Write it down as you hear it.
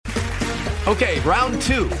Okay, round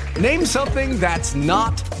two. Name something that's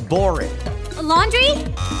not boring. A laundry?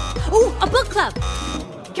 Ooh, a book club.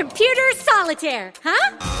 Computer solitaire,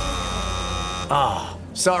 huh? Ah,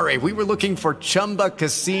 sorry, we were looking for Chumba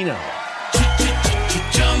Casino.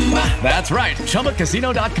 That's right,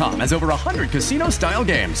 ChumbaCasino.com has over 100 casino-style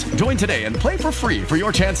games. Join today and play for free for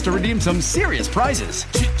your chance to redeem some serious prizes.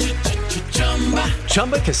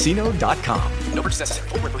 ChumbaCasino.com. No purchase necessary.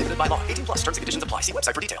 Void where prohibited by law. 18 plus terms and conditions apply. See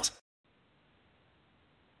website for details.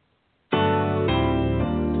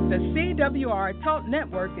 The CWR Talk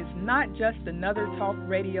Network is not just another talk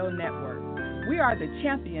radio network. We are the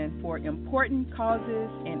champion for important causes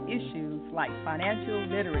and issues like financial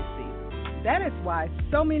literacy. That is why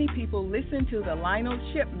so many people listen to the Lionel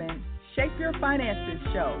Shipman Shape Your Finances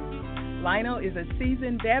show. Lionel is a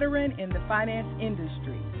seasoned veteran in the finance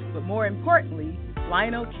industry, but more importantly,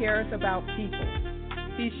 Lionel cares about people.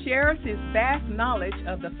 He shares his vast knowledge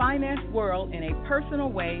of the finance world in a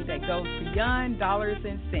personal way that goes beyond dollars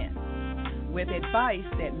and cents, with advice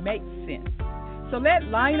that makes sense. So let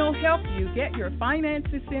Lionel help you get your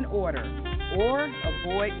finances in order, or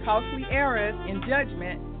avoid costly errors in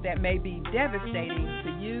judgment that may be devastating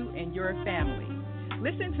to you and your family.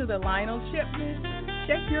 Listen to the Lionel Shipman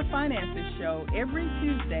Check Your Finances show every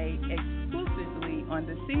Tuesday exclusively on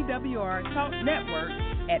the CWR Talk Network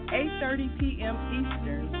at 8:30 p.m.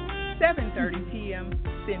 Eastern, 7:30 p.m.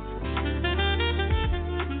 Central.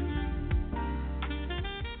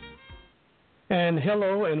 And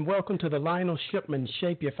hello and welcome to the Lionel Shipman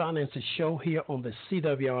Shape Your Finances show here on the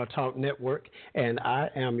CWR Talk Network. And I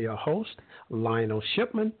am your host, Lionel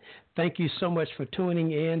Shipman. Thank you so much for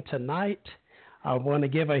tuning in tonight. I want to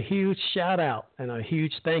give a huge shout out and a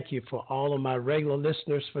huge thank you for all of my regular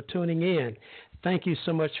listeners for tuning in. Thank you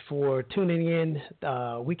so much for tuning in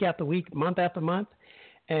week after week, month after month.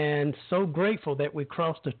 And so grateful that we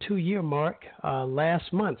crossed the 2-year mark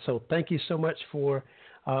last month. So thank you so much for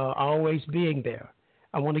always being there.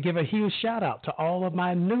 I want to give a huge shout out to all of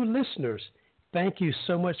my new listeners. Thank you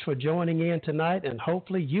so much for joining in tonight, and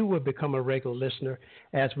hopefully you will become a regular listener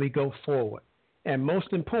as we go forward. And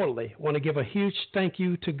most importantly, I want to give a huge thank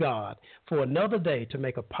you to God for another day to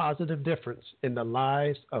make a positive difference in the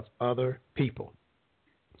lives of other people.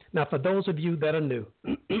 Now, for those of you that are new,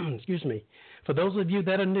 for those of you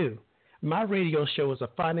that are new, my radio show is a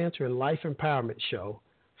financial and life empowerment show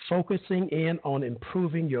focusing in on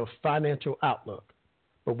improving your financial outlook.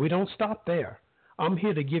 But we don't stop there. I'm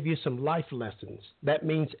here to give you some life lessons. That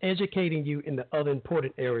means educating you in the other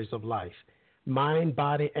important areas of life, mind,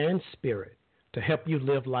 body, and spirit, to help you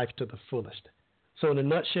live life to the fullest. So in a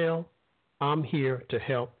nutshell, I'm here to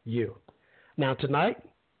help you. Now tonight,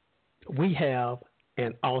 we have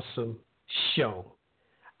an awesome show.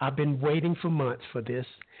 I've been waiting for months for this,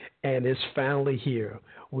 and it's finally here.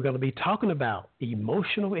 We're going to be talking about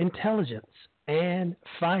emotional intelligence and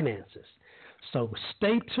finances. So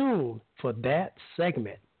stay tuned for that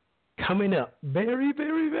segment coming up very,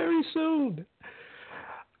 very, very soon.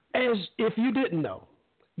 As if you didn't know,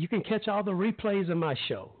 you can catch all the replays of my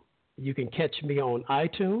show. You can catch me on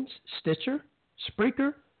iTunes, Stitcher,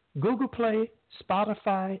 Spreaker, Google Play,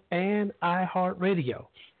 Spotify, and iHeartRadio.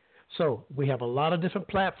 So we have a lot of different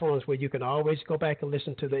platforms where you can always go back and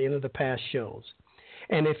listen to the end of the past shows.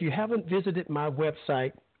 And if you haven't visited my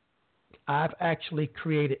website, I've actually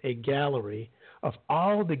created a gallery of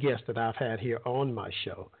all the guests that I've had here on my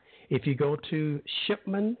show. If you go to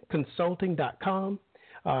shipmanconsulting.com,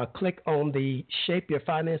 click on the Shape Your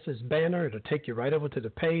Finances banner. It'll take you right over to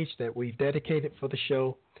the page that we've dedicated for the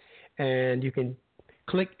show. And you can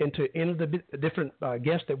click into any of the different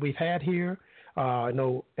guests that we've had here. I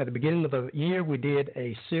know at the beginning of the year, we did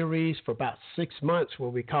a series for about 6 months where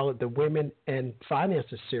we call it the Women and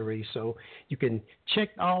Finances series. So you can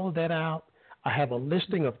check all of that out. I have a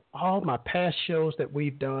listing of all my past shows that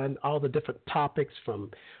we've done, all the different topics from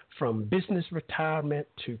business retirement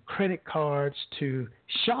to credit cards to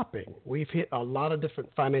shopping. We've hit a lot of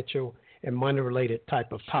different financial and money-related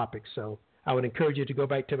type of topics. So I would encourage you to go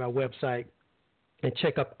back to my website and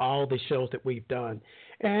check up all the shows that we've done.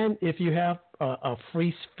 And if you have a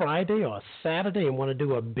free Friday or a Saturday and want to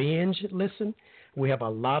do a binge listen, we have a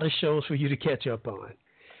lot of shows for you to catch up on.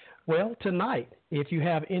 Well, tonight, if you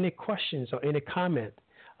have any questions or any comment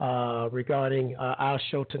regarding our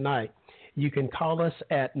show tonight, you can call us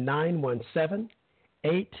at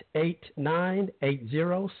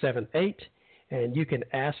 917-889-8078, and you can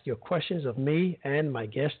ask your questions of me and my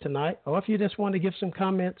guest tonight, or if you just want to give some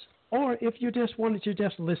comments, or if you just wanted to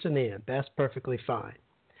just listen in, that's perfectly fine.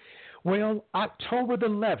 Well, October the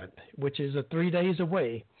 11th, which is 3 days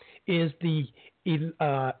away, is the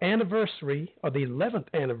anniversary, or the 11th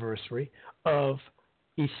anniversary of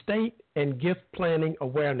Estate and Gift Planning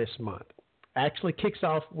Awareness Month. Actually kicks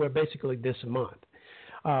off basically this month.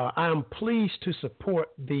 I am pleased to support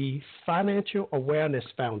the Financial Awareness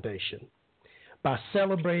Foundation by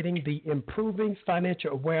celebrating the Improving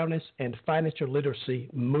Financial Awareness and Financial Literacy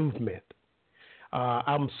movement.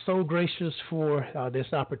 I'm so gracious for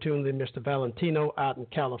this opportunity, Mr. Valentino, out in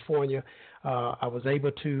California. I was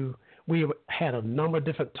able to, we had a number of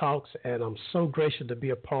different talks, and I'm so gracious to be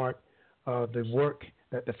a part of the work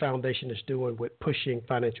that the foundation is doing with pushing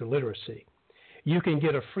financial literacy. You can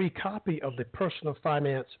get a free copy of the Personal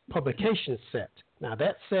Finance publication set. Now,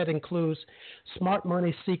 that set includes Smart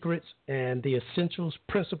Money Secrets and the Essentials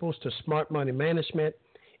Principles to Smart Money Management,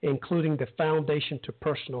 including the Foundation to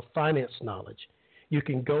Personal Finance Knowledge. You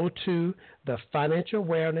can go to the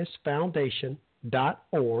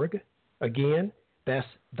financialawarenessfoundation.org. Again, that's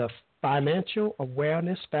the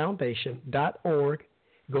financialawarenessfoundation.org.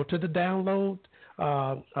 Go to the download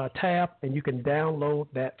tab, and you can download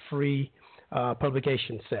that free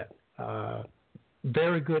publication set.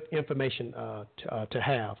 Very good information to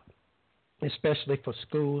have, especially for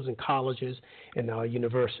schools and colleges and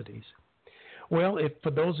universities. Well,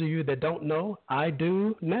 for those of you that don't know, I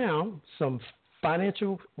do now some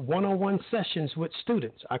financial one-on-one sessions with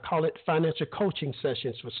students. I call it financial coaching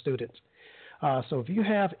sessions for students. So if you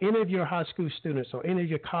have any of your high school students or any of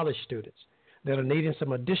your college students that are needing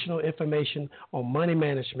some additional information on money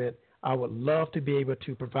management, I would love to be able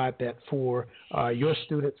to provide that for your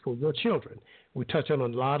students, for your children. We touch on a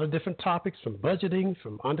lot of different topics, from budgeting,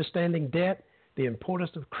 from understanding debt, the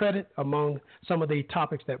importance of credit, among some of the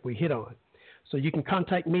topics that we hit on. So you can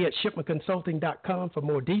contact me at shipmanconsulting.com for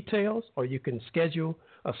more details, or you can schedule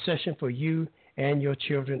a session for you and your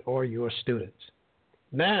children or your students.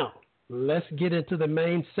 Now, let's get into the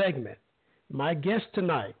main segment. My guest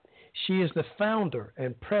tonight, she is the founder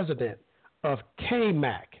and president of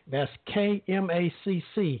Macc, that's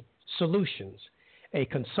KMACC Solutions, a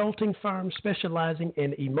consulting firm specializing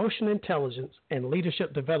in emotional intelligence and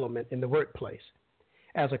leadership development in the workplace.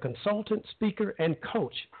 As a consultant, speaker, and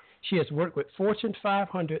coach, she has worked with Fortune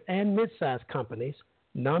 500 and mid-sized companies,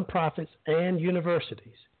 nonprofits, and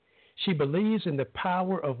universities. She believes in the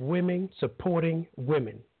power of women supporting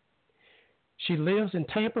women. She lives in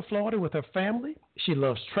Tampa, Florida with her family. She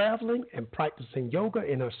loves traveling and practicing yoga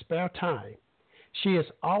in her spare time. She is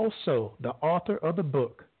also the author of the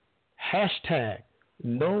book,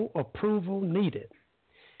 #No Approval Needed,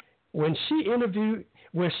 where she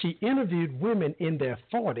interviewed women in their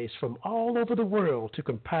 40s from all over the world to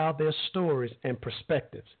compile their stories and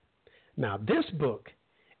perspectives. Now, this book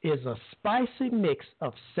is a spicy mix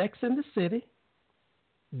of Sex and the City,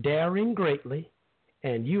 Daring Greatly,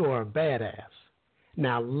 and You Are a Badass.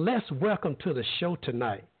 Now, let's welcome to the show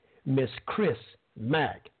tonight, Miss Kris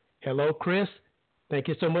Macc. Hello, Kris. Thank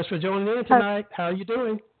you so much for joining in tonight. How are you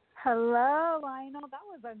doing? Hello, Lionel. That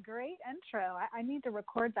was a great intro. I need to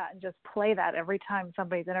record that and just play that every time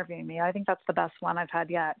somebody's interviewing me. I think that's the best one I've had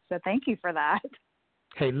yet. So thank you for that.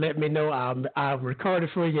 Hey, let me know. I'll record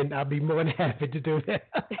it for you, and I'll be more than happy to do that.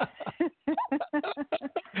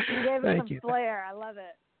 You gave it some flair. I love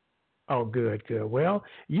it. Oh, good. Well,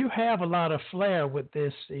 you have a lot of flair with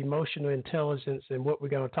this emotional intelligence and what we're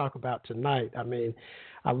going to talk about tonight. I mean,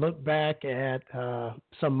 I look back at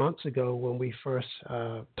some months ago when we first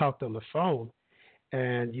talked on the phone,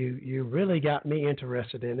 and you really got me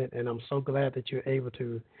interested in it, and I'm so glad that you're able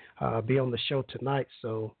to be on the show tonight.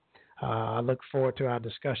 So I look forward to our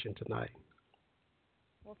discussion tonight.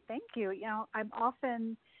 Well, thank you. You know, I'm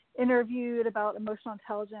often interviewed about emotional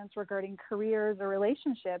intelligence regarding careers or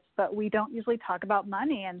relationships, but we don't usually talk about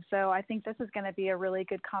money. And so I think this is going to be a really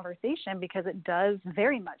good conversation because it does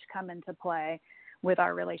very much come into play with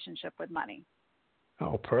our relationship with money.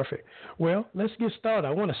 Oh, perfect. Well, let's get started.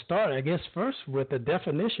 I want to start, I guess, first with the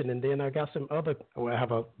definition, and then I got some other, I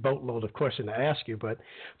have a boatload of questions to ask you. But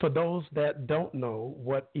for those that don't know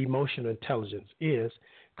what emotional intelligence is,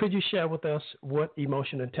 could you share with us what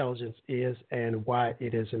emotional intelligence is and why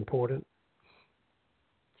it is important?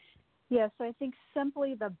 Yes, so I think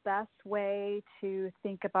simply the best way to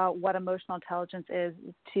think about what emotional intelligence is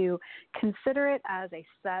to consider it as a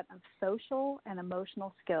set of social and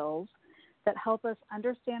emotional skills that help us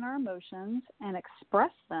understand our emotions and express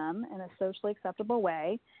them in a socially acceptable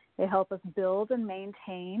way. They help us build and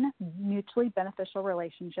maintain mutually beneficial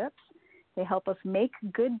relationships. They help us make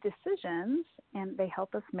good decisions, and they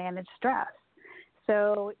help us manage stress.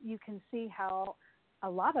 So you can see how a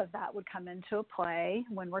lot of that would come into play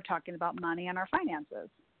when we're talking about money and our finances.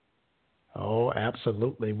 Oh,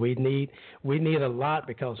 absolutely. We need a lot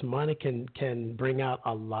because money can bring out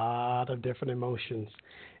a lot of different emotions,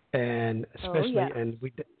 and especially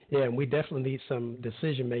and we definitely need some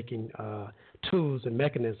decision making tools and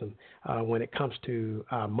mechanism when it comes to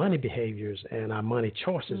our money behaviors and our money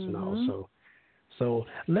choices and all. So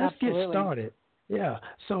let's get started. Yeah.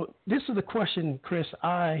 So this is the question, Kris,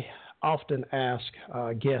 I often ask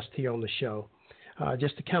guests here on the show,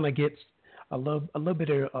 just to kind of get a little bit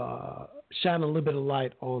of shine a little bit of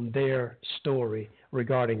light on their story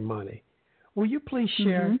regarding money. Will you please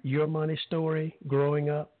share your money story growing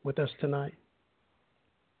up with us tonight?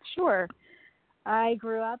 Sure. I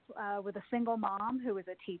grew up with a single mom who was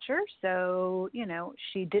a teacher, so,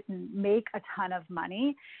 she didn't make a ton of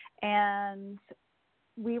money, and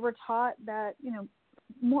we were taught that,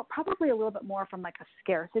 probably a little bit more from like a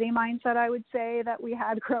scarcity mindset, I would say, that we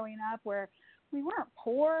had growing up, where we weren't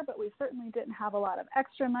poor, but we certainly didn't have a lot of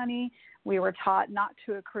extra money. We were taught not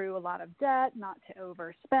to accrue a lot of debt, not to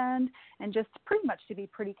overspend, and just pretty much to be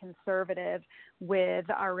pretty conservative with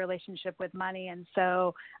our relationship with money. And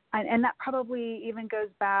so, and that probably even goes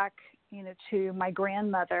back, to my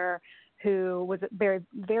grandmother, who was a very,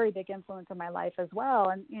 very big influence in my life as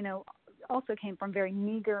well. And, also came from very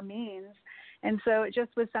meager means. And so it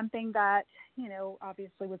just was something that,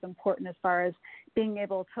 obviously was important as far as being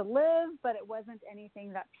able to live, but it wasn't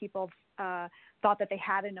anything that people thought that they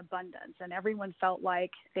had in abundance. And everyone felt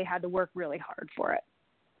like they had to work really hard for it.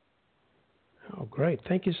 Oh, great.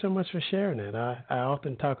 Thank you so much for sharing that. I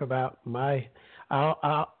often talk about I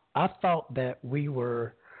thought that we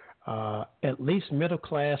were at least middle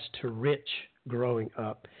class to rich growing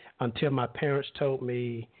up until my parents told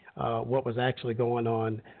me what was actually going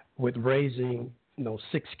on with raising,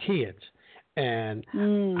 6 kids. And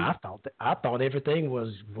I thought everything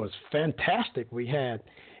was fantastic. We had,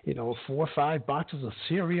 4 or 5 boxes of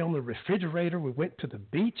cereal on the refrigerator. We went to the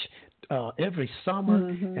beach every summer,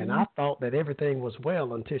 and I thought that everything was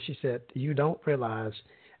well until she said, "You don't realize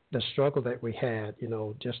the struggle that we had,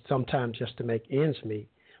 just sometimes just to make ends meet."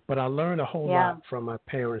 But I learned a whole lot from my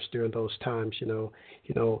parents during those times.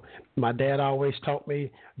 My dad always taught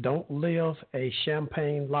me, don't live a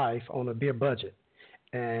champagne life on a beer budget.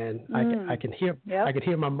 And I can hear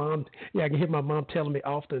my mom. Yeah, I can hear my mom telling me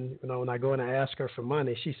often, when I go and I ask her for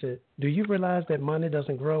money, she said, "Do you realize that money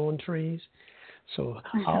doesn't grow on trees?" So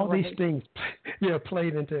all these things,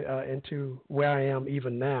 played into where I am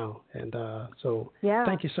even now. And so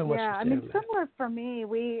thank you so much. Yeah, for sharing that. Similar for me.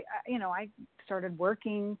 We, I started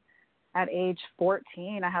working at age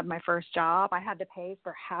 14. I had my first job. I had to pay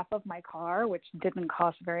for half of my car, which didn't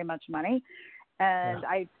cost very much money. And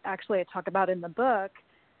I talk about in the book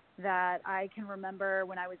that I can remember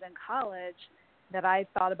when I was in college that I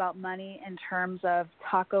thought about money in terms of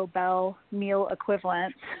Taco Bell meal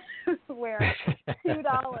equivalent, where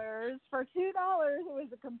 $2 for $2 it was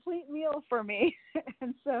a complete meal for me.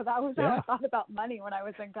 And so that was how I thought about money when I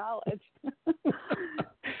was in college.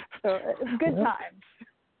 So it was good times.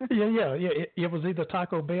 Yeah. It was either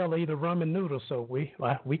Taco Bell or either ramen noodles, so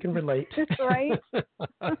we can relate. Right.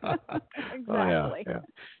 Exactly.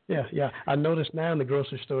 Yeah. I noticed now in the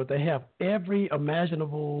grocery store they have every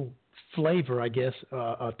imaginable flavor, I guess,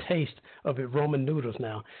 a taste of it, ramen noodles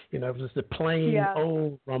now. It was just the plain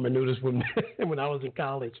old ramen noodles when I was in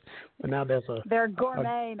college, but now they're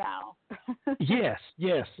gourmet now. Yes.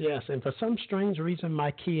 And for some strange reason,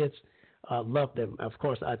 my kids love them. Of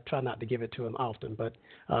course, I try not to give it to them often, but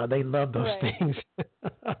they love those things.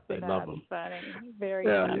 They love them. Funny. Very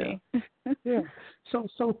funny. Yeah.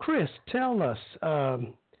 So Kris, tell us,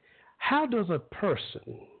 how does a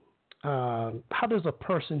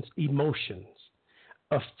person's emotions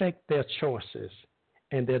affect their choices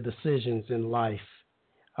and their decisions in life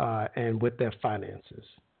and with their finances?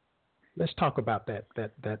 Let's talk about that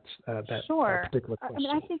sure. particular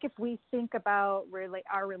question. I think if we think about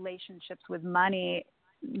our relationships with money,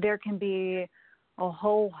 there can be a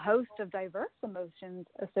whole host of diverse emotions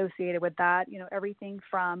associated with that. Everything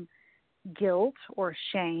from guilt or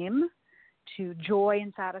shame to joy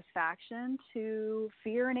and satisfaction to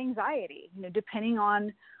fear and anxiety, depending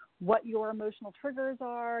on what your emotional triggers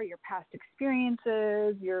are, your past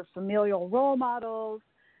experiences, your familial role models.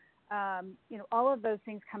 All of those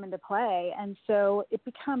things come into play. And so it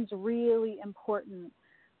becomes really important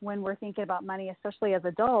when we're thinking about money, especially as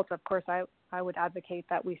adults. Of course, I would advocate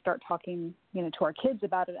that we start talking, to our kids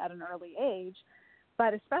about it at an early age,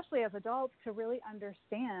 but especially as adults to really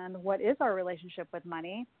understand what is our relationship with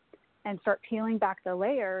money and start peeling back the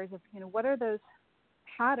layers of, what are those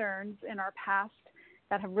patterns in our past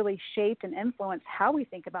that have really shaped and influenced how we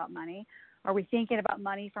think about money? Are we thinking about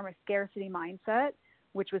money from a scarcity mindset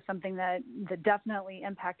which was something that definitely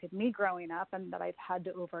impacted me growing up and that I've had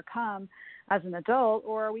to overcome as an adult?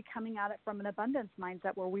 Or are we coming at it from an abundance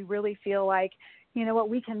mindset where we really feel like, you know what,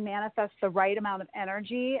 we can manifest the right amount of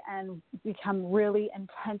energy and become really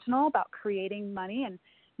intentional about creating money and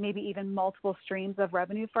maybe even multiple streams of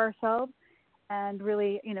revenue for ourselves? And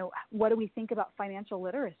really, you know, what do we think about financial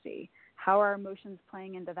literacy? How are our emotions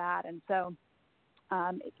playing into that? And so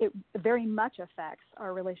it very much affects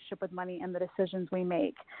our relationship with money and the decisions we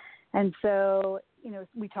make. And so, you know,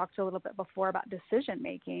 we talked a little bit before about decision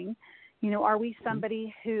making. You know, are we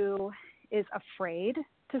somebody who is afraid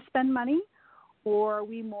to spend money, or are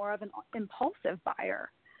we more of an impulsive buyer?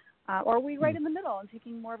 Or are we right in the middle and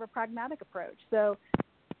taking more of a pragmatic approach? So,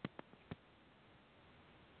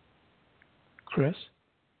 Kris?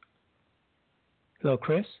 Hello,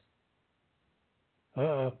 Kris?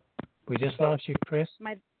 We just lost you, Kris.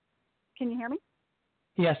 Can you hear me?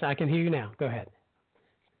 Yes, I can hear you now. Go ahead.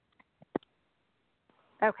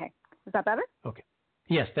 Okay. Is that better? Okay.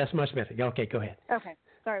 Yes, that's much better. Okay, go ahead. Okay.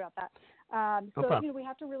 Sorry about that. No problem. You know, we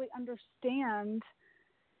have to really understand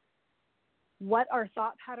what our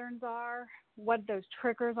thought patterns are, what those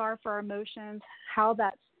triggers are for our emotions, how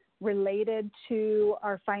that's related to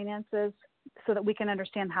our finances, so that we can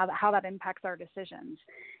understand how that impacts our decisions,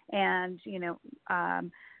 and, you know,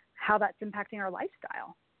 how that's impacting our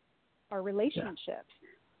lifestyle, our relationships,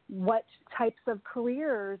 what types of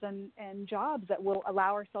careers and jobs that we'll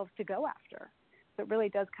allow ourselves to go after. So it really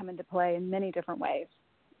does come into play in many different ways.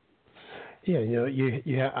 Yeah, you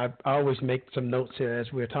know, I always make some notes here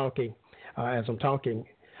as we're talking, as I'm talking.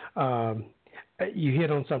 You hit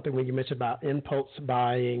on something when you mentioned about impulse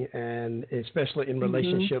buying, and especially in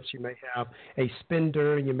relationships, you may have a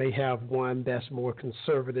spender, you may have one that's more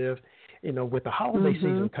conservative. You know, with the holiday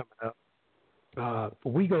season coming up,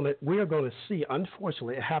 we are gonna see.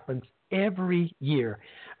 Unfortunately, it happens every year.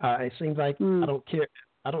 It seems like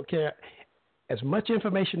I don't care as much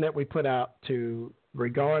information that we put out to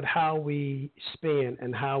regard how we spend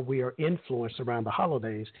and how we are influenced around the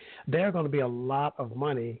holidays. There are going to be a lot of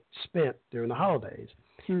money spent during the holidays,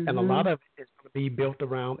 and a lot of it is going to be built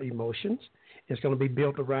around emotions. It's going to be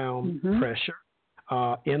built around pressure,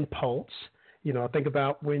 impulse. You know, think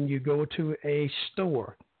about when you go to a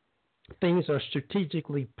store, things are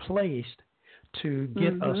strategically placed to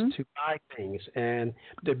get us to buy things, and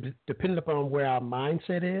depending upon where our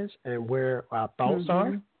mindset is and where our thoughts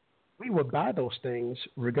are, we will buy those things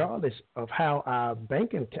regardless of how our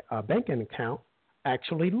banking account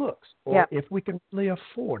actually looks, or if we can really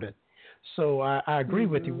afford it. So I agree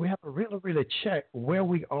with you. We have to really check where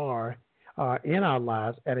we are in our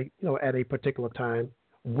lives at a particular time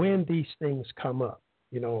when these things come up.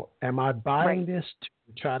 You know, am I buying this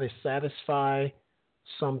to try to satisfy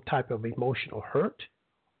some type of emotional hurt,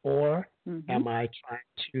 or am I trying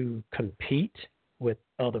to compete with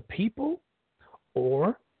other people,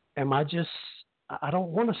 or am I just, I don't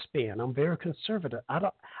want to spend. I'm very conservative.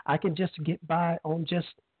 I can just get by on just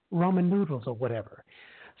ramen noodles or whatever.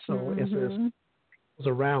 So it's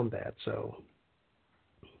around that. So.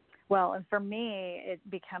 Well, and for me, it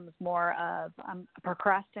becomes more of I'm a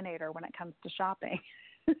procrastinator when it comes to shopping.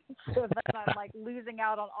 So then I'm like losing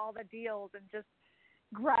out on all the deals and just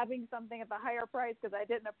grabbing something at the higher price because I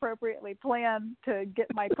didn't appropriately plan to get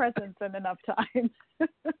my presents in enough time.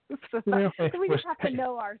 So we just have to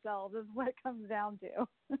know ourselves is what it comes down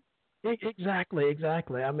to. Exactly.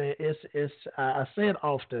 I mean, it's I say it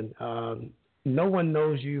often. No one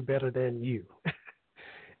knows you better than you,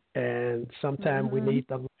 and sometimes we need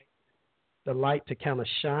the light to kind of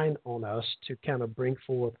shine on us to kind of bring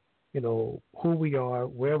forth, you know, who we are,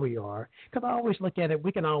 where we are. Because I always look at it,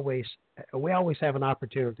 we always have an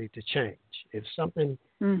opportunity to change. If something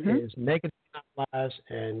is negative in our lives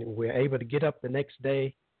and we're able to get up the next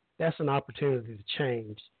day, that's an opportunity to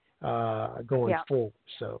change going forward.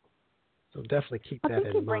 So definitely keep that in mind.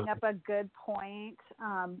 I think you bring up a good point.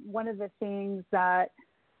 One of the things that,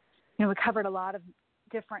 you know, we covered a lot of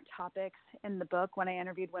different topics in the book when I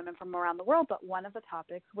interviewed women from around the world, but one of the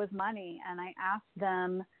topics was money. And I asked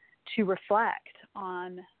them to reflect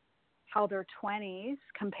on how their 20s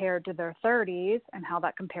compared to their 30s and how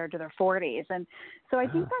that compared to their 40s. And so I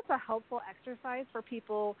think that's a helpful exercise for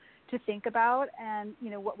people to think about. And, you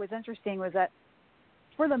know, what was interesting was that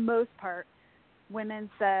for the most part, women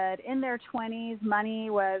said in their 20s, money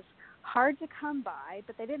was hard to come by,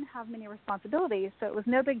 but they didn't have many responsibilities, so it was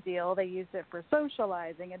no big deal. They used it for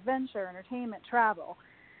socializing, adventure, entertainment, travel.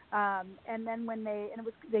 And then when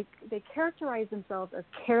they characterized themselves as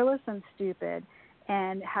careless and stupid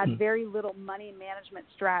and had very little money management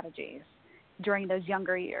strategies during those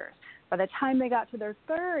younger years. By the time they got to their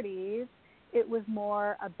 30s, it was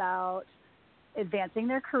more about advancing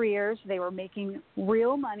their careers. They were making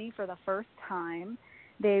real money for the first time.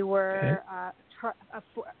 They were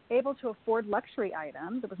able to afford luxury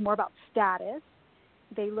items. It was more about status.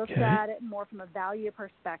 They looked at it more from a value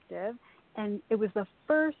perspective, and it was the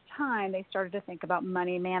first time they started to think about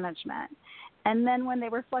money management. And then when they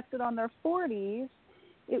reflected on their 40s,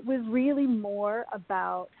 it was really more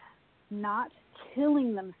about not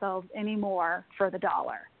killing themselves anymore for the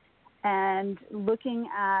dollar and looking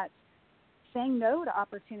at saying no to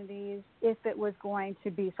opportunities if it was going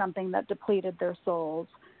to be something that depleted their souls,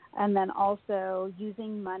 and then also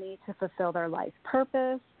using money to fulfill their life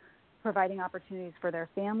purpose, providing opportunities for their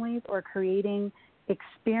families, or creating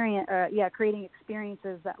experiences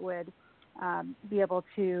that would be able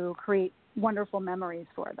to create wonderful memories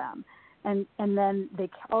for them. And then they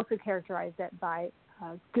also characterized it by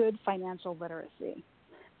good financial literacy.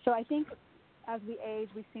 So I think as we age,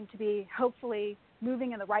 we seem to be hopefully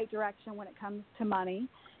moving in the right direction when it comes to money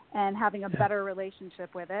and having a better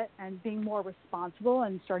relationship with it and being more responsible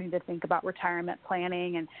and starting to think about retirement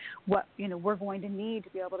planning and what, we're going to need to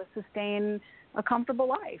be able to sustain a comfortable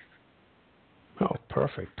life. Oh,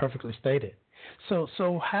 perfect. Perfectly stated. So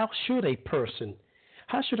how should a person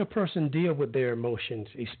deal with their emotions,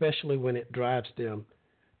 especially when it drives them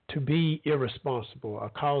to be irresponsible or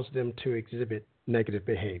cause them to exhibit negative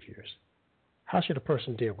behaviors? How should a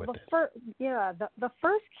person deal with it? The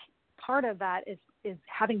first part of that is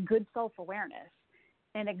having good self-awareness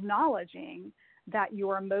and acknowledging that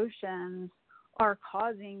your emotions are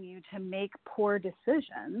causing you to make poor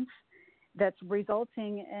decisions that's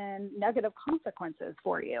resulting in negative consequences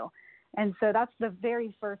for you. And so that's the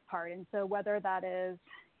very first part. And so whether that is,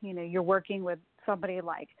 you're working with somebody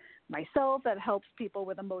like myself that helps people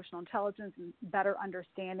with emotional intelligence and better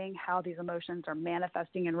understanding how these emotions are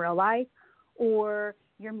manifesting in real life, or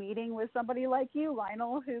you're meeting with somebody like you,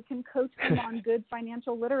 Lionel, who can coach them on good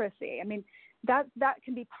financial literacy. I mean, that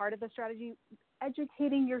can be part of the strategy.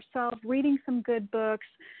 Educating yourself, reading some good books,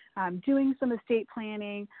 doing some estate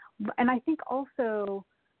planning. And I think also,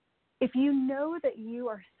 if you know that you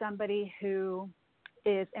are somebody who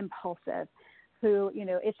is impulsive, who,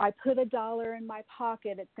 if I put $1 in my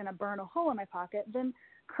pocket, it's going to burn a hole in my pocket, then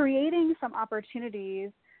creating some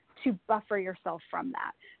opportunities to buffer yourself from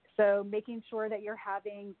that. So making sure that you're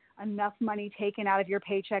having enough money taken out of your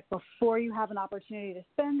paycheck before you have an opportunity to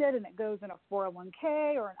spend it, and it goes in a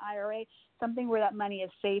 401k or an IRA, something where that money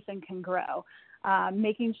is safe and can grow.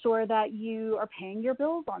 Making sure that you are paying your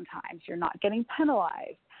bills on time so you're not getting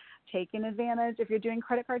penalized. Taking advantage, if you're doing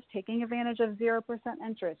credit cards, taking advantage of 0%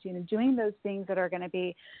 interest, doing those things that are going to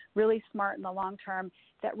be really smart in the long term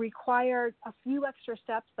that require a few extra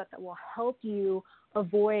steps, but that will help you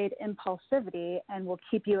avoid impulsivity and will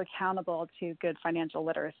keep you accountable to good financial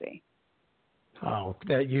literacy. Oh,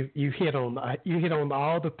 that you hit on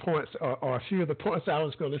all the points, or a few of the points I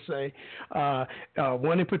was going to say.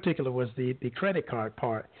 One in particular was the credit card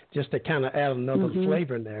part, just to kind of add another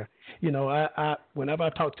flavor in there. I whenever I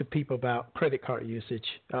talk to people about credit card usage,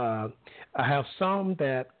 I have some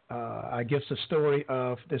that I give the story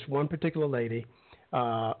of this one particular lady.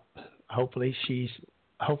 Hopefully she's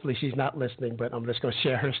not listening, but I'm just going to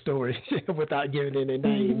share her story without giving any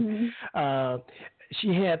name.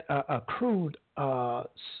 She had accrued a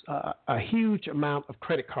huge amount of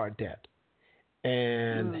credit card debt,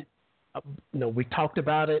 and we talked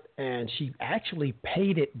about it, and she actually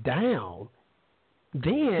paid it down,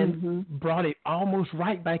 then brought it almost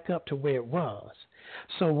right back up to where it was.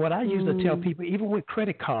 So what I usually tell people, even with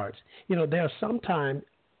credit cards, there are sometimes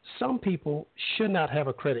some people should not have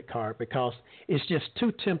a credit card because it's just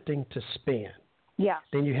too tempting to spend. Yeah.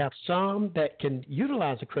 Then you have some that can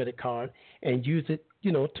utilize a credit card and use it,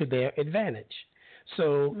 to their advantage.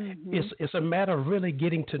 So it's a matter of really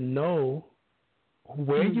getting to know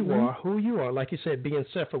where you are, who you are, like you said, being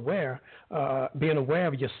self-aware, being aware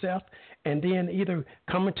of yourself, and then either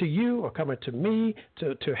coming to you or coming to me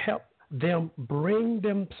to help them bring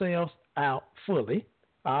themselves out fully.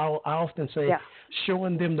 I often say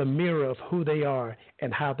showing them the mirror of who they are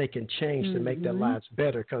and how they can change to make their lives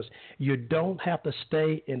better, because you don't have to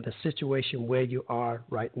stay in the situation where you are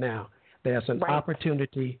right now. There's an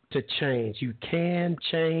opportunity to change. You can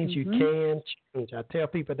change. You can change. I tell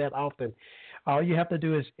people that often. All you have to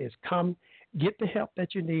do is come, get the help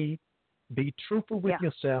that you need, be truthful with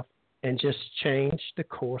yourself, and just change the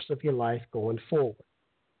course of your life going forward.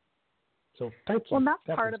 So thank you. Well,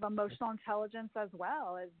 that's part of emotional intelligence as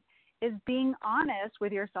well, is being honest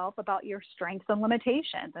with yourself about your strengths and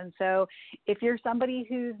limitations. And so if you're somebody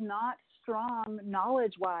who's not strong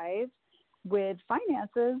knowledge-wise, with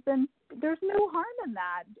finances, then there's no harm in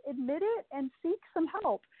that. Admit it and seek some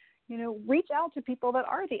help. Reach out to people that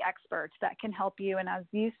are the experts that can help you. And as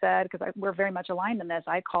you said, because we're very much aligned in this,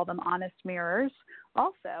 I call them honest mirrors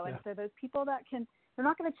also. Yeah. And so those people that they're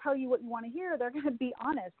not going to tell you what you want to hear. They're going to be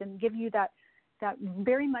honest and give you that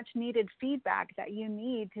very much needed feedback that you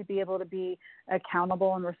need to be able to be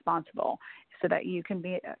accountable and responsible, so that you can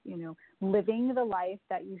be, living the life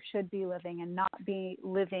that you should be living, and not be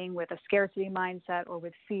living with a scarcity mindset or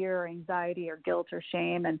with fear, anxiety, or guilt or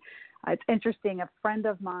shame. And it's interesting. A friend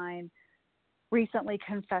of mine recently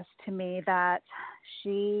confessed to me that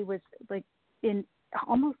she was like in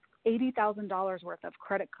almost $80,000 worth of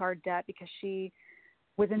credit card debt because she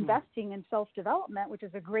was investing in self-development, which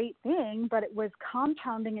is a great thing, but it was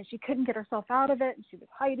compounding and she couldn't get herself out of it, and she was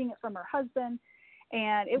hiding it from her husband.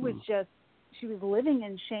 And it was just, she was living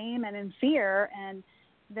in shame and in fear, and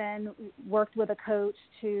then worked with a coach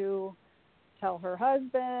to tell her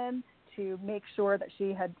husband to make sure that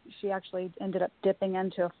she actually ended up dipping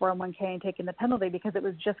into a 401k and taking the penalty because it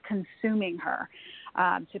was just consuming her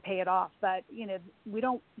to pay it off. But,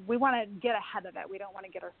 we want to get ahead of it. We don't want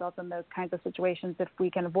to get ourselves in those kinds of situations if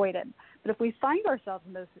we can avoid it. But if we find ourselves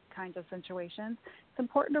in those kinds of situations, it's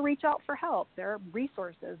important to reach out for help. There are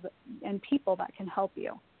resources and people that can help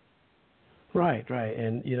you. Right.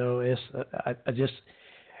 And, it's I just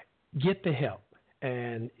get the help.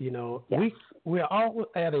 And, yes. We're all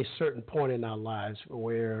at a certain point in our lives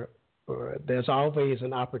where there's always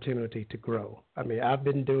an opportunity to grow. I mean, I've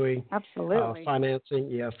been doing finance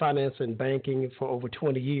and banking for over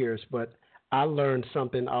 20 years, but I learned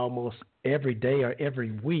something almost every day or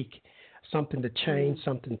every week, something to change,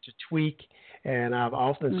 something to tweak. And I've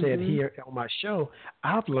often said here on my show,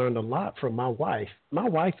 I've learned a lot from my wife. My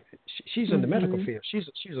wife, she's in the medical field. She's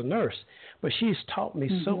a nurse, but she's taught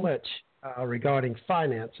me so much regarding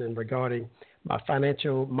finance and regarding my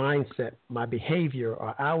financial mindset, my behavior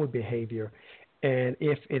or our behavior. And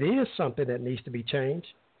if it is something that needs to be changed,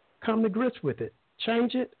 come to grips with it,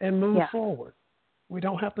 change it, and move forward. We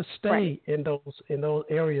don't have to stay in those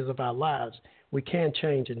areas of our lives. We can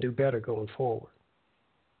change and do better going forward.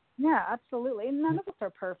 Yeah, absolutely. None of us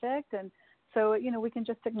are perfect. And so, we can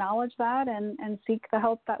just acknowledge that and seek the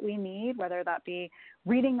help that we need, whether that be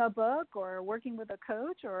reading a book or working with a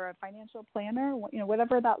coach or a financial planner,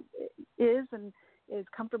 whatever that is and is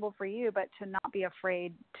comfortable for you, but to not be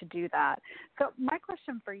afraid to do that. So my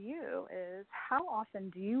question for you is, how often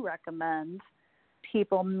do you recommend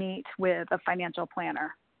people meet with a financial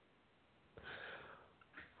planner?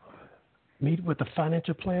 Meet with a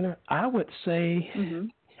financial planner? I would say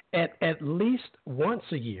at least once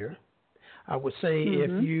a year. I would say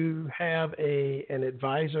if you have an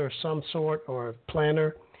advisor of some sort or a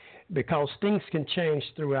planner, because things can change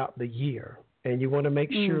throughout the year, and you want to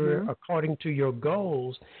make sure, according to your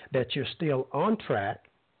goals, that you're still on track,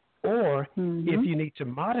 or if you need to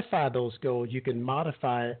modify those goals, you can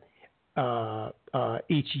modify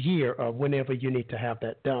each year or whenever you need to have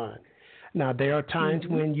that done. Now, there are times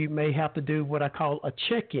when you may have to do what I call a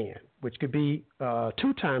check-in, which could be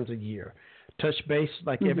 2 times a year. Touch base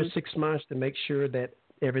like every 6 months to make sure that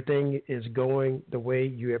everything is going the way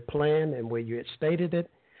you had planned and where you had stated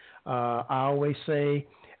it. I always say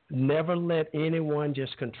never let anyone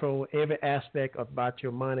just control every aspect about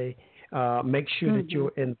your money. Make sure that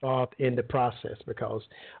you're involved in the process, because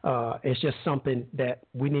it's just something that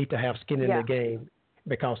we need to have skin in the game,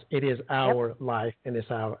 because it is our life and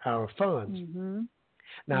it's our funds.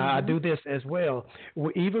 Now, I do this as well.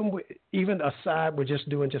 Even aside with just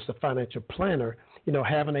doing just a financial planner,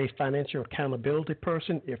 having a financial accountability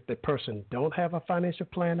person if the person don't have a financial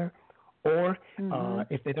planner, or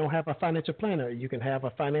if they don't have a financial planner, you can have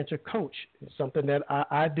a financial coach. It's something that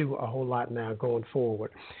I do a whole lot now going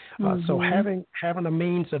forward. So having a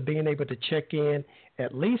means of being able to check in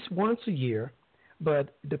at least once a year,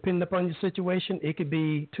 but depending upon your situation, it could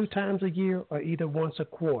be 2 times a year or either once a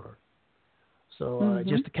quarter. So it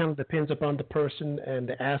just kind of depends upon the person and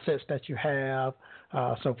the assets that you have,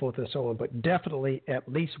 so forth and so on. But definitely at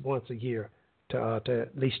least once a year to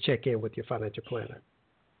at least check in with your financial planner.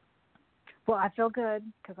 Well, I feel good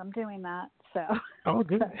because I'm doing that. So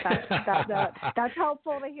good. That's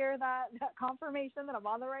helpful to hear that confirmation that I'm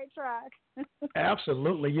on the right track.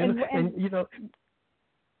 Absolutely. Go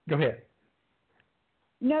ahead.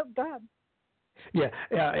 No, go ahead. Yeah.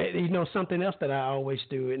 Something else that I always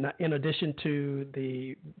do, in addition to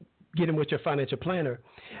the getting with your financial planner,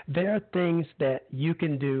 there are things that you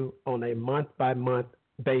can do on a month-by-month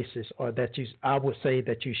basis, or that I would say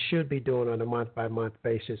that you should be doing on a month-by-month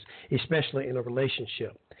basis, especially in a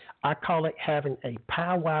relationship. I call it having a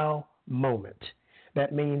powwow moment.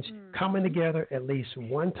 That means coming together at least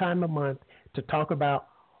one time a month to talk about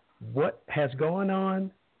what has going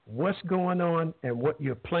on, what's going on, and what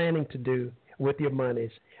you're planning to do with your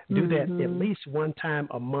monies. Do that at least one time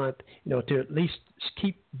a month, to at least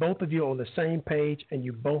keep both of you on the same page and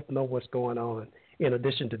you both know what's going on, in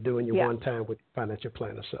addition to doing your one time with financial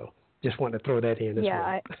planner. So just want to throw that in as well.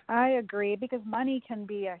 Yeah, I agree, because money can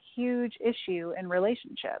be a huge issue in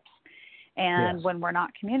relationships. And when we're not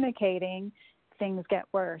communicating, things get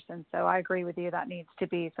worse. And so I agree with you. That needs to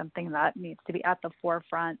be something that needs to be at the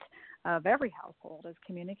forefront of every household, is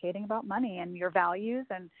communicating about money and your values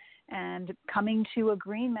and coming to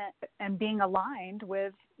agreement and being aligned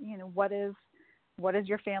with, what is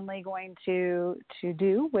your family going to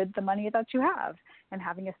do with the money that you have, and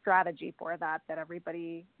having a strategy for that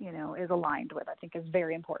everybody, is aligned with, I think is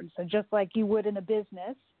very important. So just like you would in a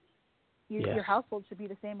business, your household should be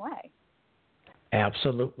the same way.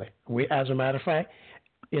 Absolutely. As a matter of fact,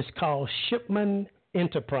 it's called Shipman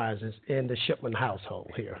Enterprises in the Shipman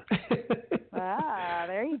household here.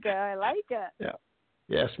 There you go. I like it. Yeah.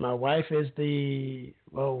 Yes, my wife is I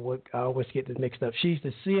always get this mixed up. She's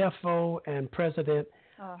the CFO and president.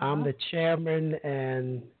 I'm the chairman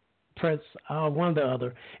and one or the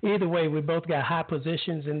other. Either way, we both got high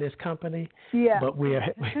positions in this company. Yeah. But we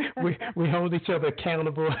hold each other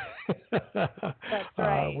accountable. That's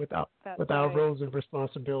right. with our roles and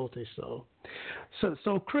responsibilities. So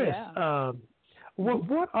Kris,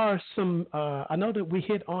 what are some? I know that we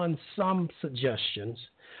hit on some suggestions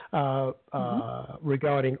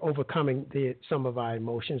regarding overcoming some of our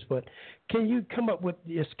emotions, but can you come up with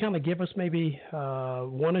just kind of give us maybe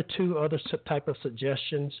one or two other type of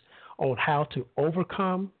suggestions on how to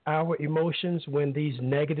overcome our emotions when these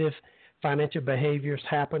negative financial behaviors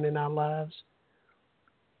happen in our lives?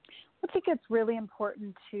 I think it's really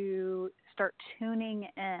important to start tuning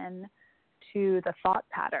in to the thought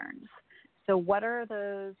patterns. So what are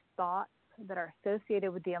those thoughts that are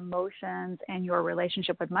associated with the emotions and your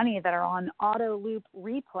relationship with money that are on auto loop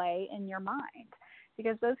replay in your mind?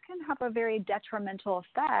 Because those can have a very detrimental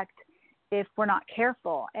effect if we're not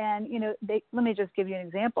careful. And, let me just give you an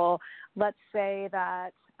example. Let's say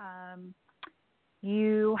that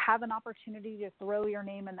you have an opportunity to throw your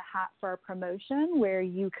name in the hat for a promotion where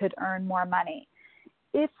you could earn more money.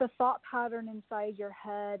 If the thought pattern inside your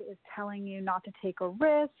head is telling you not to take a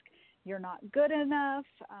risk, you're not good enough,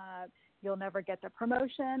 you'll never get the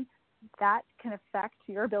promotion, that can affect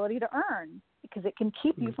your ability to earn, because it can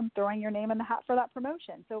keep you from throwing your name in the hat for that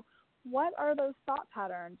promotion. So what are those thought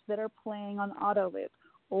patterns that are playing on auto loop?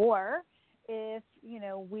 Or if,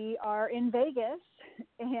 we are in Vegas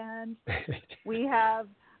and we have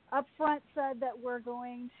upfront said that we're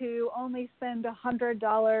going to only spend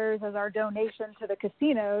 $100 as our donation to the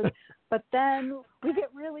casinos, but then we get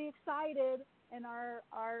really excited and our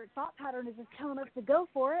thought pattern is just telling us to go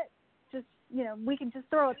for it. Just, we can just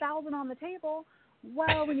throw $1,000 on the table.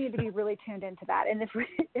 Well, we need to be really tuned into that. And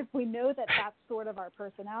if we know that that's sort of our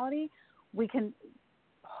personality, we can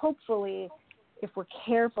hopefully, if we're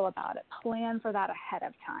careful about it, plan for that ahead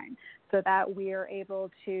of time so that we are able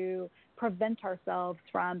to prevent ourselves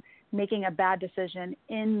from making a bad decision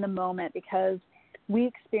in the moment, because we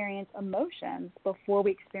experience emotions before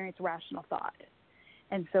we experience rational thought.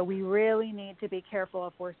 And so we really need to be careful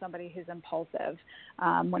if we're somebody who's impulsive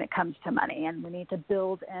when it comes to money. And we need to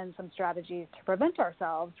build in some strategies to prevent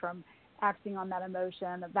ourselves from acting on that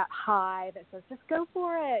emotion, that high that says, just go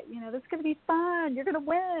for it. This is going to be fun. You're going to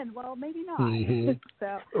win. Well, maybe not. Mm-hmm.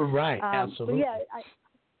 So, right, absolutely. Yeah,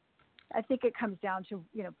 I think it comes down to,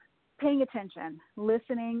 paying attention,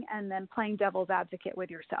 listening, and then playing devil's advocate with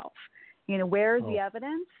yourself. Where's the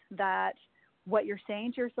evidence that what you're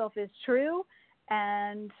saying to yourself is true?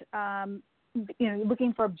 And,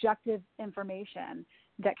 looking for objective information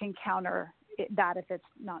that can counter that if it's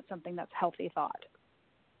not something that's healthy thought.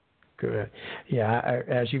 Good. Yeah,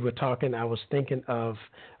 as you were talking, I was thinking of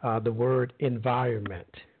the word environment.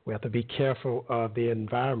 We have to be careful of the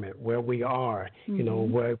environment where we are,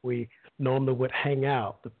 where we normally would hang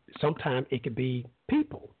out. Sometimes it could be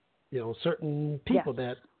people, certain people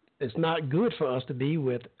that it's not good for us to be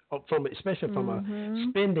with, especially from a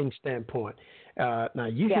spending standpoint. Now,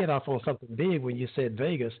 you hit off on something big when you said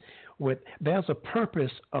Vegas. There's a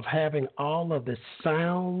purpose of having all of the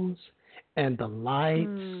sounds and the lights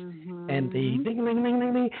and the ding, ding, ding,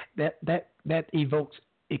 ding, ding, that evokes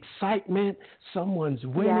excitement. Someone's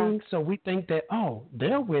winning, so we think that,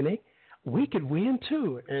 they're winning. We could win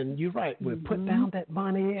too. And you're right. We'll put down that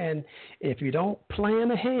money, and if you don't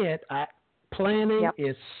plan ahead, planning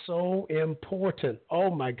is so important. Oh,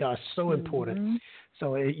 my gosh, so important.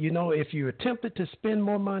 So, if you're tempted to spend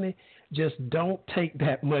more money, just don't take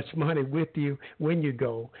that much money with you when you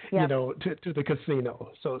go, to the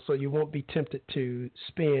casino. So you won't be tempted to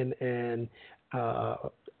spend and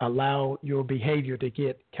allow your behavior to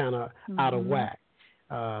get kind of out of whack.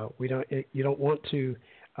 You don't want to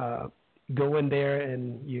go in there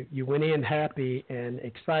and you went in happy and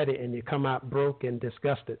excited and you come out broke and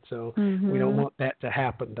disgusted. So we don't want that to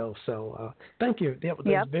happen, though. So thank you.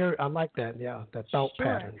 I like that. Yeah, that thought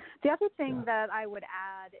pattern. The other thing that I would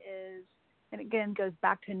add is, and again goes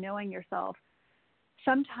back to knowing yourself,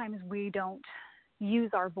 sometimes we don't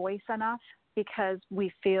use our voice enough because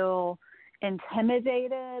we feel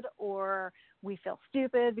intimidated or we feel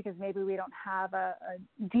stupid because maybe we don't have a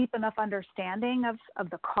deep enough understanding of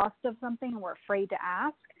the cost of something and we're afraid to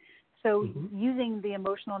ask. So using the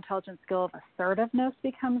emotional intelligence skill of assertiveness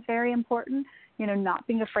becomes very important, not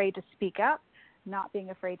being afraid to speak up, not being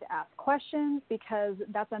afraid to ask questions, because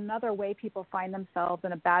that's another way people find themselves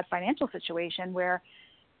in a bad financial situation where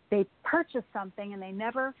they purchased something and they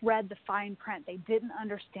never read the fine print. They didn't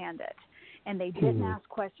understand it. And they didn't ask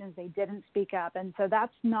questions. They didn't speak up. And so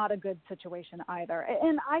that's not a good situation either.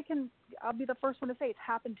 And I'll be the first one to say it's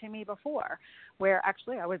happened to me before, where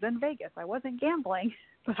actually I was in Vegas. I wasn't gambling,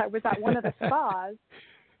 but I was at one of the spas.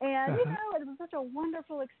 And, it was such a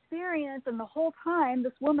wonderful experience. And the whole time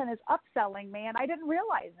this woman is upselling me, and I didn't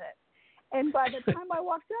realize it. And by the time I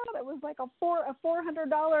walked out, it was like a $400,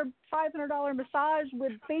 $500 massage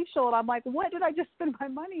with facial. And I'm like, what did I just spend my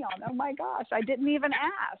money on? Oh, my gosh, I didn't even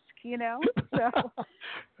ask, So,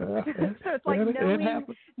 so it's like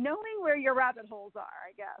knowing where your rabbit holes are,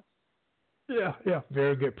 I guess. Yeah.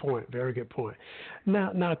 Very good point.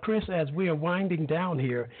 Now, Kris, as we are winding down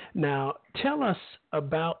here, now tell us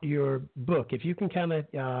about your book. If you can kind of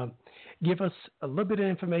give us a little bit of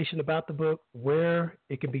information about the book, where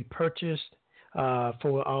it can be purchased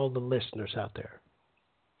for all the listeners out there.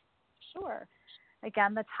 Sure.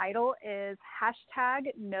 Again, the title is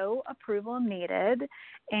 #NoApprovalNeeded,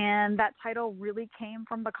 and that title really came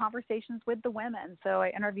from the conversations with the women. So I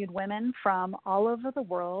interviewed women from all over the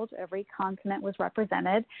world. Every continent was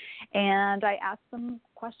represented, and I asked them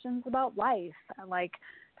questions about life, like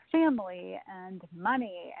family and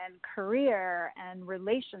money and career and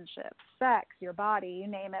relationships, sex, your body, you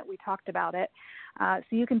name it. We talked about it. So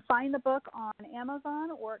you can find the book on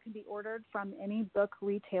Amazon, or it can be ordered from any book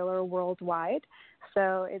retailer worldwide.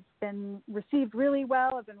 So it's been received really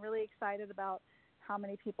well. I've been really excited about how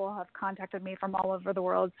many people have contacted me from all over the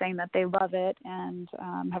world saying that they love it and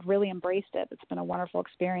have really embraced it. It's been a wonderful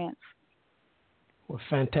experience. Well,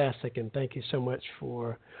 fantastic, and thank you so much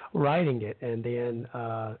for writing it and then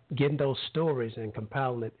getting those stories and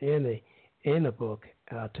compiling it in a book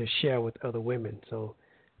to share with other women. So,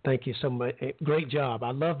 thank you so much. Great job.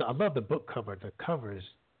 I love the book cover. The covers.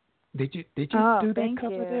 Did you do that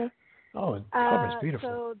cover there? Oh, the cover is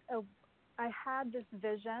beautiful. So I had this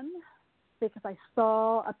vision because I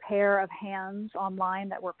saw a pair of hands online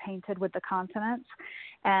that were painted with the continents.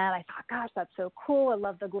 And I thought, gosh, that's so cool. I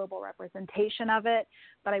love the global representation of it.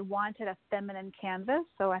 But I wanted a feminine canvas.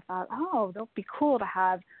 So I thought, that would be cool to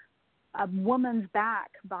have a woman's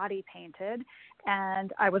back body painted.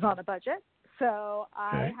 And I was on a budget. So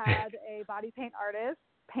I had a body paint artist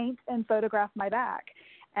paint and photograph my back.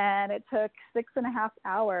 And it took 6.5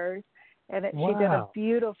 hours. And she did a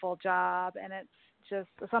beautiful job. And it's just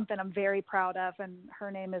something I'm very proud of, and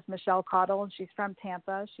her name is Michelle Cottle, and she's from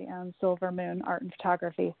Tampa. She owns Silver Moon Art and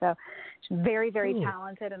Photography, so she's very, very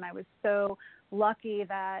talented, and I was so lucky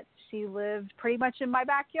that she lived pretty much in my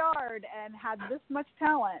backyard and had this much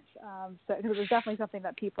talent. So it was definitely something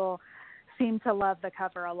that people seem to love the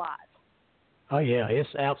cover a lot. Oh, yeah,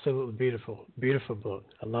 it's absolutely beautiful. Beautiful book.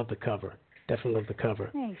 I love the cover. Definitely love the cover.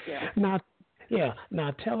 Thank you.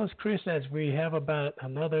 Now tell us, Kris, as we have about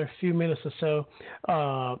another few minutes or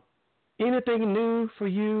so, anything new for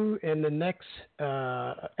you in the next,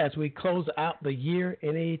 as we close out the year,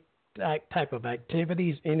 any type of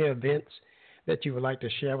activities, any events that you would like to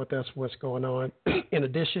share with us, what's going on? In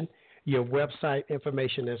addition, your website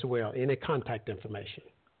information as well, any contact information.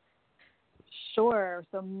 Sure.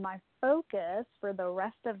 So my focus for the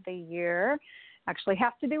rest of the year actually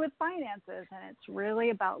has to do with finances, and it's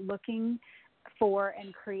really about looking for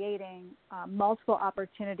and creating multiple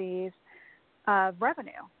opportunities of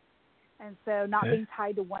revenue. And so not being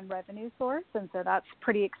tied to one revenue source. And so that's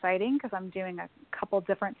pretty exciting because I'm doing a couple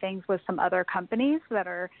different things with some other companies that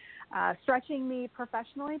are stretching me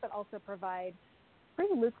professionally, but also provide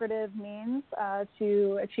pretty lucrative means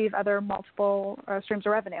to achieve other multiple streams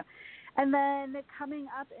of revenue. And then coming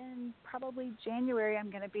up in probably January,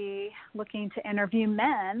 I'm going to be looking to interview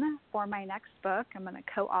men for my next book. I'm going to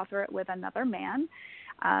co-author it with another man.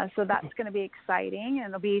 So that's going to be exciting. And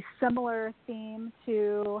it'll be similar theme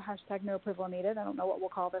to #No Approval Needed. I don't know what we'll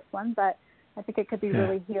call this one, but I think it could be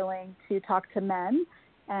really healing to talk to men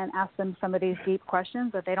and ask them some of these deep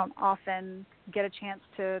questions that they don't often get a chance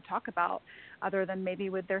to talk about other than maybe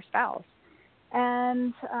with their spouse.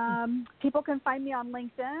 And people can find me on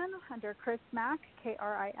LinkedIn under Kris Macc,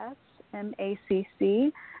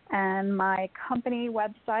 KrisMacc. And my company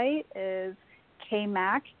website is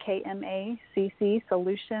KMACC, KMACC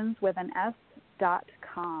Solutions with an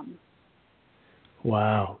S.com.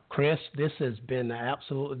 Wow. Kris, this has been an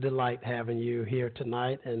absolute delight having you here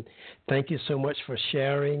tonight. And thank you so much for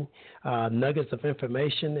sharing nuggets of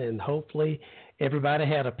information. And hopefully everybody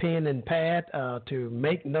had a pen and pad to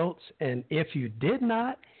make notes. And if you did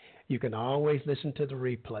not, you can always listen to the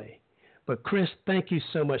replay. But Kris, thank you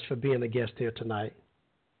so much for being a guest here tonight.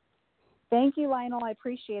 Thank you, Lionel. I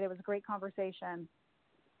appreciate it. It was a great conversation.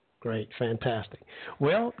 Great. Fantastic.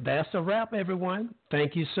 Well, that's a wrap, everyone.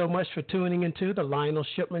 Thank you so much for tuning into the Lionel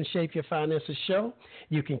Shipman Shape Your Finances show.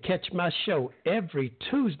 You can catch my show every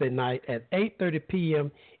Tuesday night at 8:30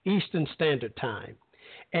 p.m. Eastern Standard Time.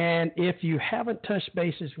 And if you haven't touched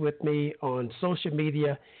bases with me on social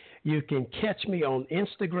media, you can catch me on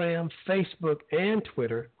Instagram, Facebook, and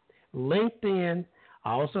Twitter, LinkedIn.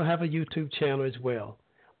 I also have a YouTube channel as well.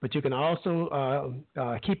 But you can also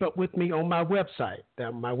keep up with me on my website.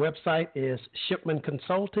 My website is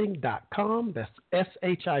shipmanconsulting.com. That's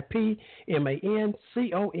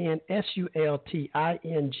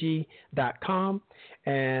shipmanconsulting.com.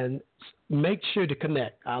 And make sure to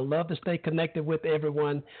connect. I love to stay connected with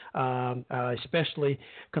everyone, especially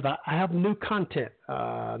because I have new content,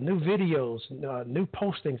 new videos, new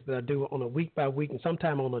postings that I do on a week-by-week and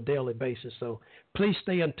sometimes on a daily basis. So please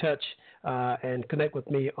stay in touch and connect with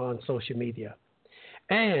me on social media.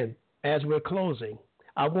 And as we're closing,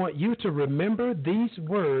 I want you to remember these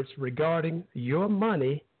words regarding your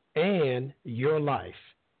money and your life.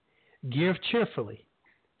 Give cheerfully,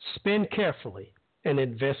 spend carefully, and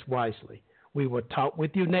invest wisely. We will talk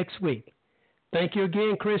with you next week. Thank you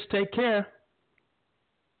again, Kris. Take care.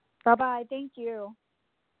 Bye-bye. Thank you.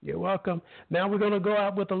 You're welcome. Now we're going to go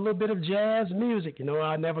out with a little bit of jazz music. You know,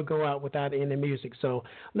 I never go out without any music. So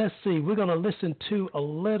let's see. We're going to listen to a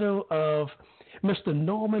little of Mr.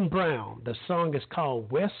 Norman Brown. The song is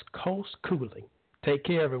called West Coast Cooling. Take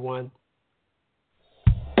care, everyone.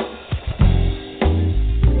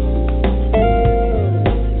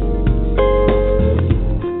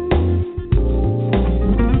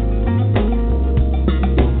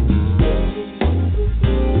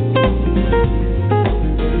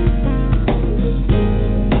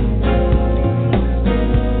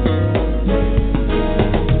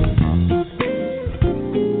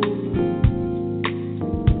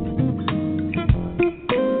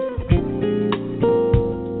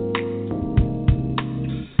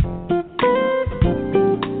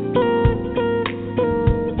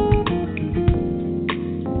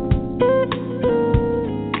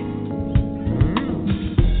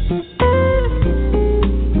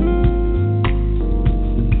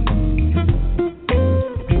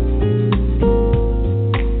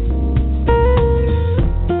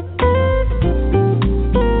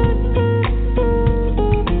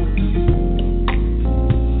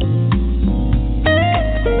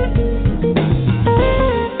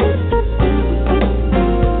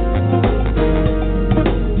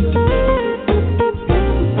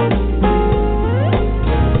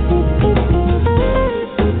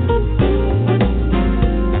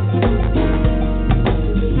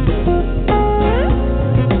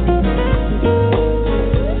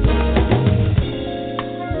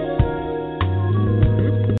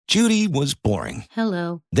 Judy was boring.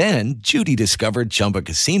 Hello. Then Judy discovered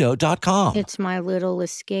ChumbaCasino.com. It's my little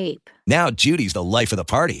escape. Now Judy's the life of the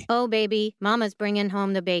party. Oh, baby, mama's bringing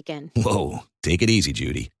home the bacon. Whoa, take it easy,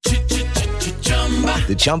 Judy.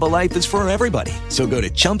 The Chumba life is for everybody. So go to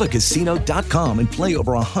ChumbaCasino.com and play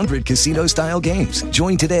over 100 casino-style games.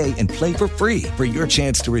 Join today and play for free for your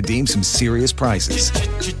chance to redeem some serious prizes.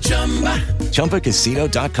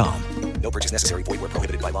 ChumbaCasino.com. No purchase necessary. Void where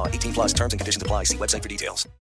prohibited by law. 18+ terms and conditions apply. See website for details.